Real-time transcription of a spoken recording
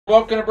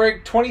Welcome to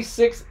break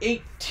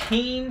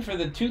 2618 for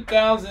the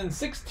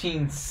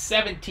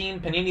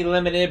 2016-17 Panini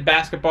Limited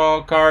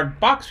basketball card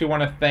box. We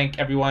want to thank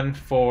everyone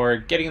for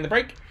getting in the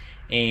break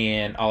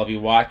and all of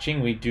you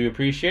watching. We do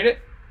appreciate it.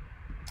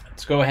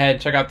 Let's go ahead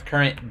and check out the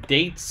current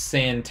dates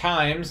and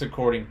times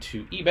according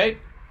to eBay.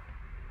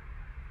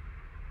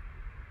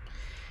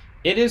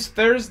 It is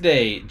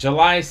Thursday,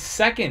 July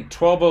 2nd,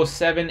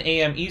 12:07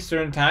 a.m.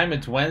 Eastern Time.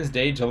 It's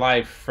Wednesday, July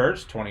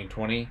 1st,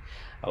 2020.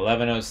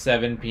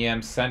 11:07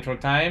 p.m. Central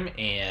Time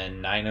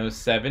and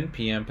 9:07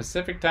 p.m.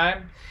 Pacific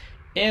Time.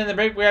 In the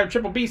break, we have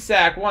Triple B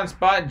Sack 1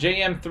 spot,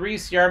 JM 3,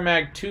 CR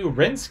Mag 2,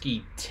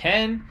 Rinsky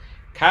 10,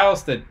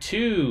 Kylesta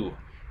 2,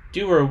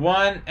 Doer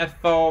 1,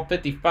 Ethol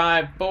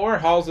 55 4,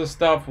 Halls of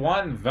Stuff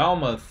 1,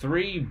 Velma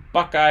 3,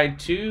 Buckeye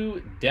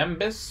 2,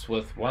 Dembus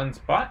with 1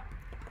 spot.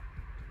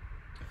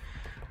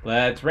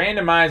 Let's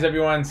randomize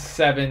everyone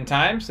 7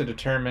 times to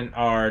determine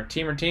our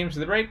teams for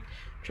the break.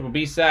 Triple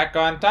B Sack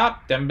on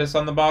top, Dembus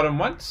on the bottom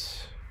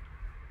once,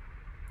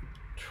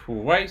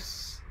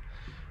 twice,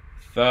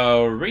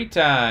 3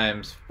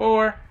 times,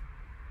 4,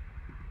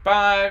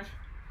 5,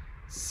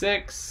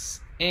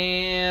 6,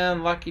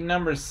 and lucky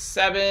number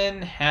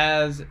 7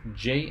 has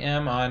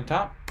JM on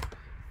top,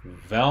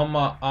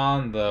 Velma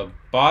on the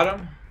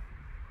bottom.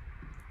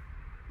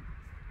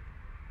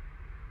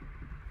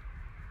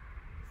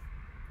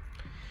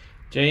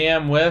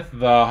 JM with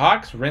the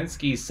Hawks,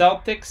 Rinsky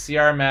Celtics,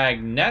 CR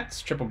Mag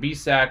Nets, Triple B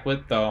Sack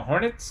with the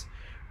Hornets,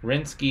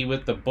 Rinsky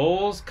with the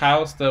Bulls,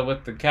 Kylesta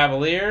with the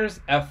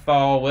Cavaliers,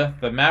 Ethol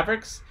with the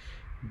Mavericks,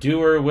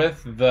 Doer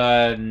with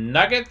the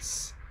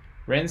Nuggets,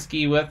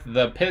 Rinsky with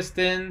the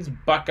Pistons,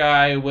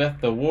 Buckeye with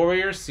the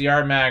Warriors,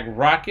 CR Mag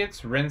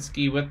Rockets,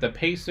 Rinsky with the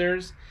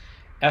Pacers,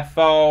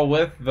 Ethol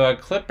with the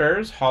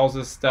Clippers, Halls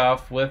of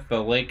Stuff with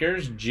the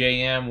Lakers,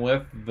 JM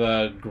with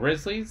the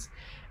Grizzlies,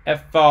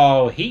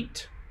 Ethol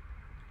Heat,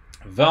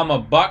 Velma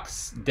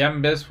Bucks,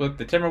 Dembus with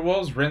the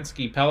Timberwolves,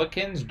 Rinsky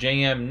Pelicans,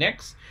 JM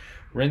Knicks,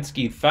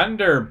 Rinsky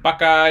Thunder,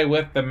 Buckeye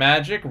with the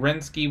Magic,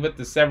 Rinsky with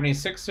the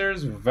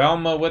 76ers,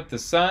 Velma with the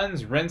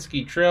Suns,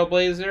 Rinsky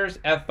Trailblazers,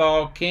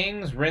 Ethol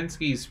Kings,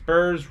 Rinsky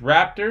Spurs,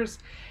 Raptors,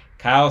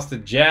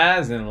 Kylesta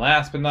Jazz, and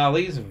last but not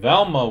least,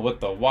 Velma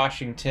with the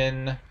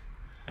Washington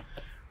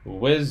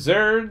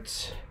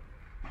Wizards.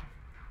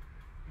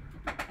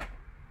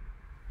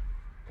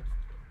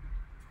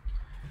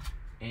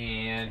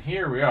 And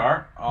here we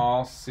are,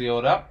 all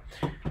sealed up.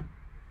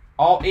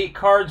 All 8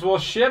 cards will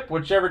ship.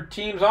 Whichever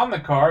team's on the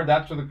card,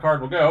 that's where the card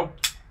will go.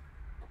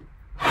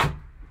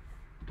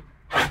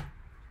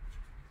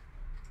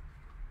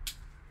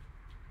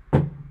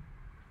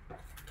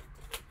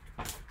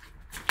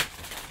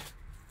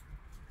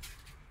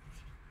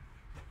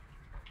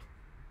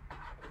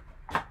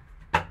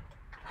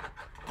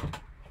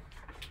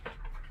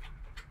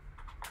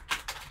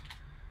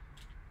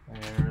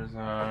 There's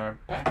our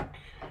pack.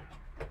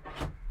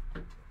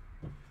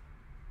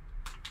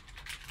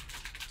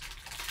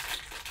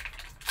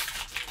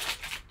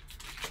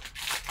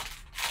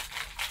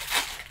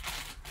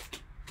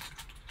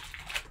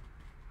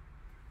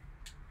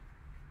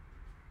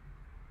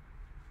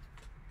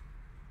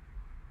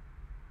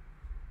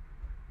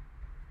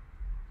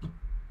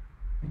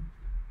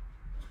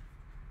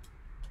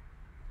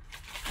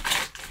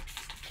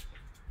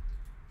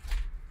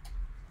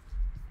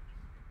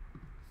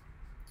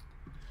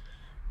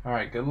 All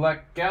right, good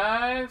luck,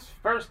 guys.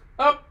 First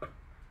up,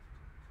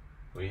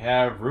 we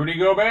have Rudy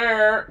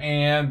Gobert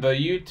and the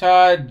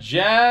Utah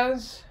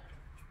Jazz.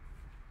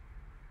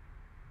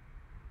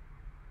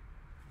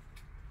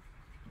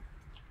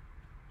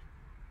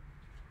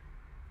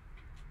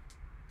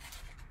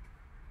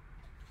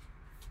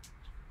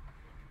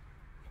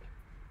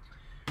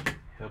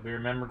 He'll be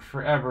remembered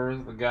forever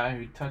as the guy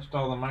who touched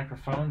all the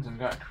microphones and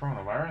got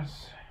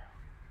coronavirus.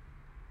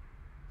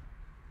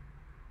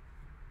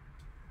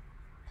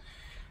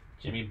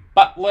 Jimmy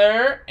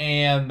Butler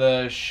and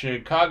the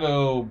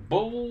Chicago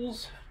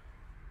Bulls.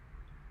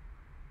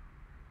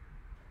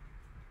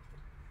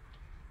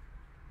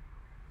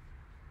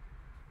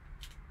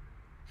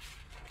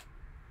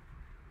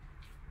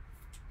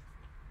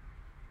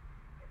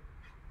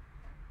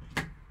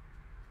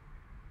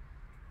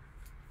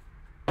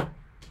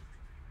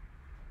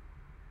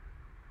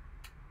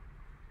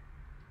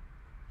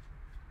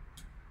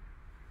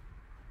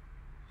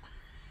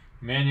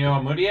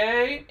 Emmanuel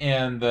Mudiay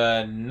and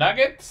the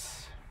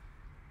Nuggets.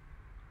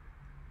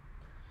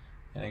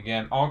 And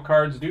again, all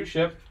cards do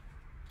ship.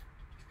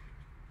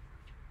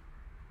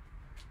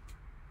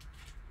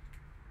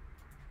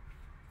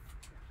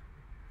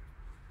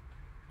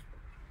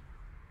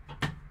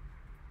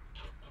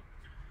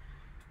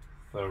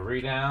 So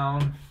 3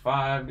 down,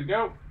 5 to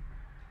go.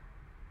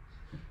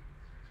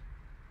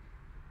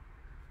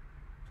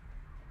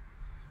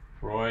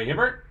 Roy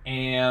Hibbert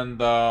and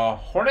the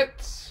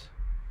Hornets.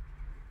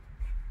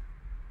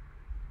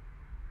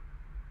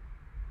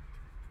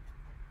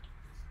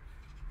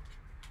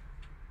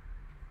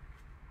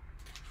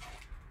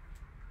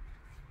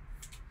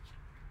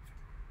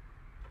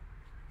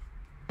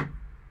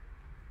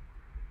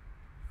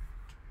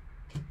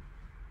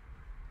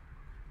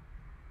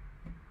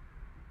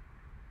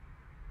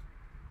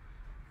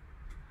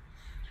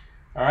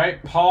 All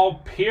right,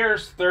 Paul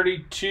Pierce,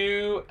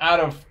 32 out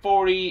of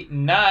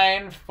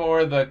 49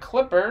 for the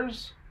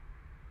Clippers.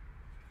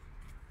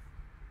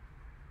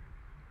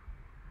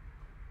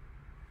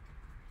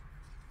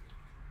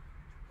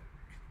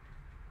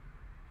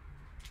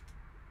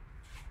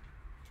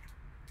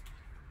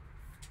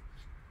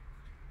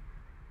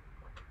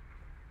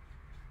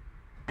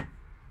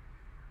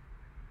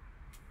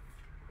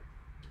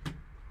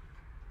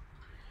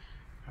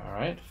 All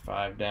right,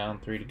 5 down,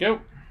 3 to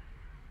go.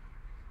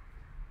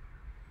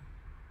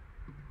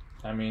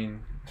 I mean,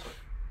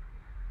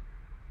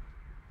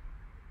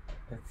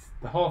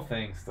 the whole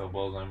thing still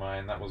blows my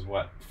mind. That was,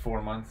 what,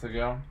 4 months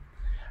ago?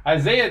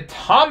 Isaiah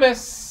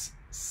Thomas,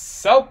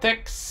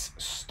 Celtics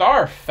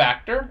Star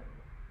Factor.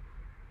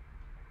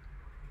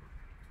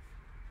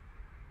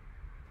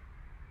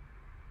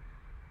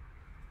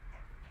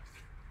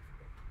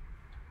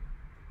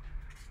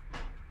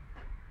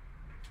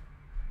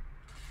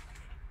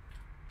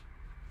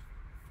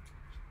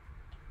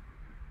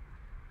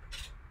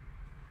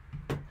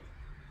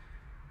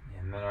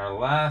 And then our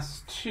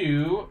last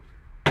two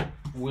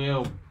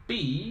will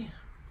be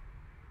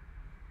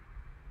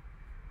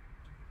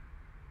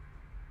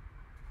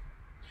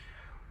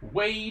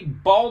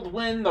Wade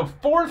Baldwin the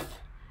fourth,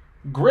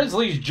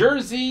 Grizzlies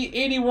jersey,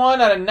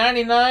 81 out of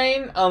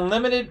 99,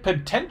 unlimited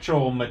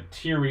potential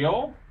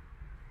material.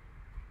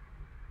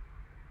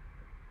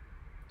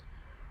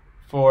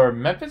 For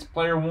Memphis,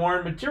 player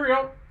worn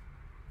material.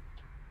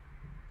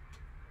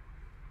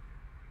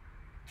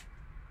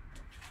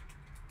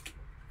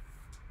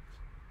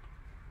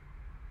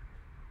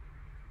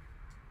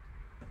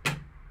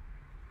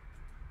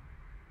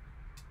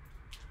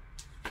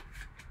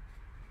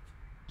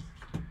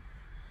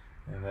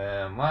 And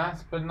then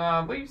last but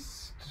not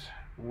least,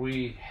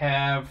 we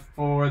have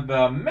for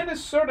the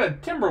Minnesota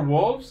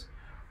Timberwolves,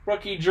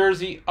 rookie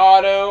jersey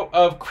auto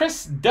of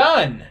Chris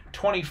Dunn,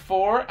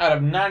 24 out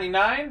of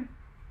 99.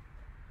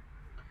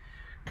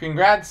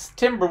 Congrats,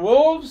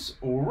 Timberwolves.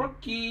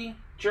 Rookie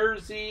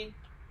jersey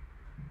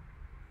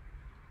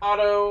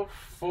auto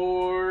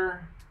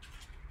for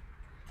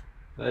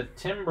the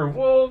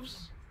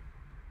Timberwolves.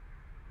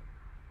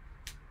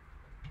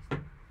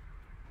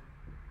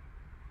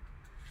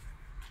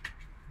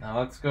 Now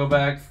let's go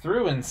back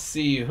through and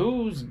see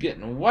who's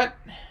getting what.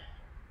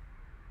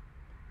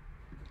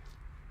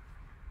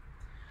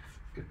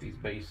 Get these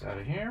base out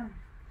of here.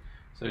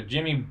 So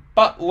Jimmy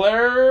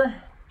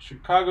Butler,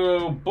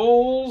 Chicago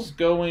Bulls,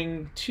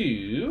 going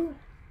to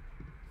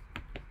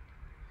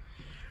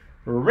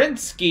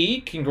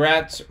Rinsky.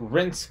 Congrats,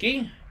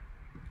 Rinsky.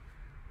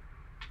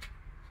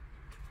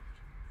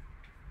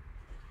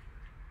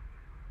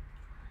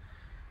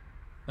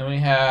 Then we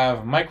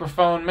have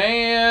Microphone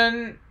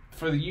Man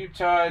for the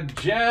Utah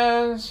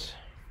Jazz.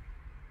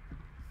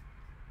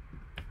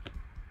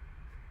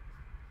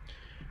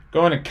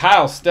 Going to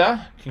Kyle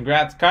Sta.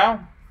 Congrats,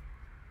 Kyle.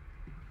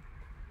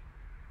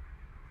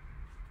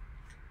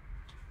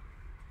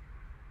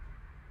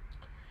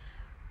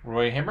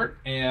 Roy Hibbert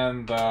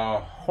and the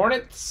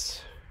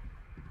Hornets.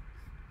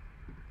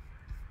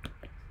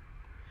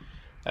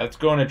 That's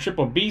going to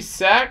Triple B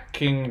Sack.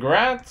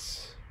 Congrats.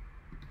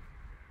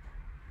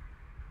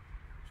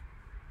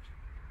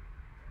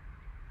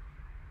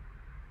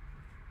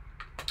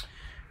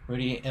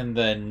 Rudy and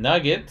the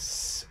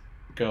Nuggets,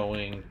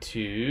 going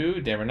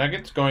to Denver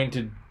Nuggets, going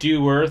to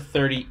Doer,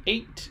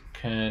 38.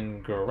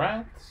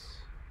 Congrats.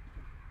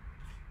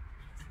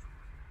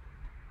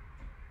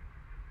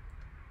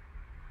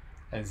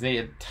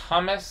 Isaiah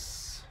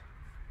Thomas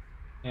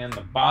and the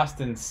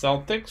Boston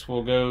Celtics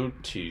will go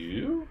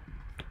to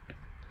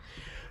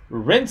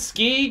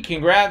Rinsky.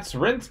 Congrats,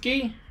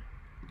 Rinsky.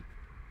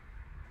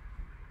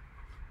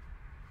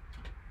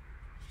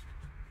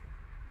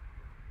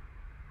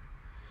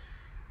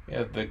 We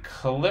have the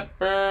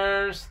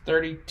Clippers,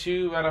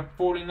 32 out of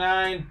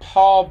 49,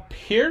 Paul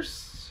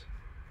Pierce.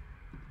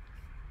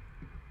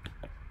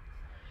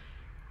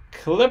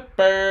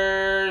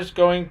 Clippers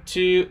going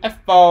to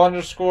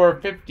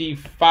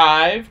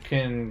FBall_55.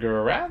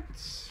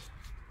 Congrats.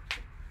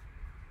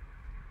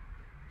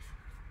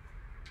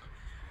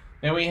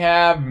 Then we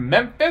have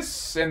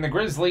Memphis and the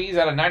Grizzlies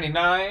out of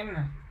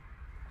 99.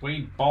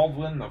 Wade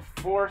Baldwin the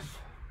fourth.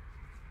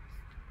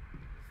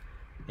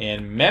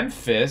 And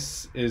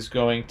Memphis is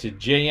going to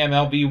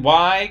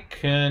JMLBY.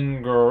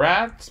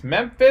 Congrats,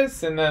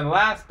 Memphis. And then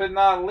last but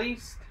not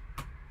least,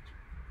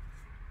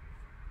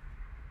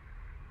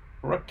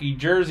 rookie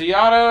jersey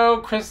auto,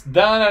 Chris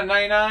Dunn at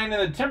 99.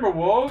 And the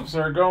Timberwolves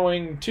are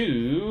going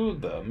to,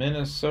 the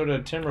Minnesota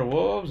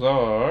Timberwolves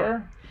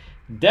are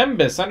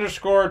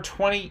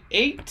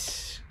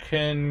Dembus_28.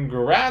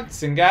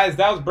 Congrats. And guys,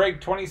 that was break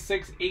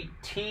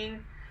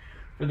 2618.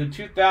 For the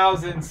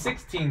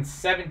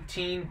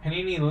 2016-17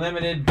 Panini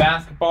Limited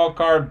Basketball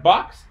Card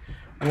Box.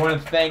 I want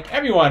to thank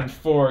everyone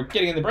for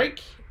getting in the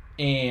break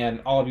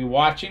and all of you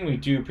watching. We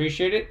do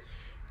appreciate it.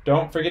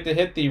 Don't forget to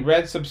hit the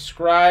red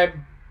subscribe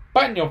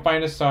button. You'll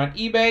find us on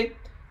eBay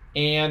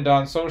and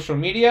on social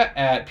media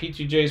at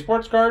P2J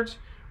Sports Cards.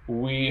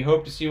 We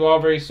hope to see you all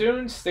very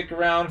soon. Stick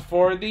around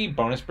for the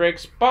bonus break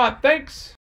spot. Thanks!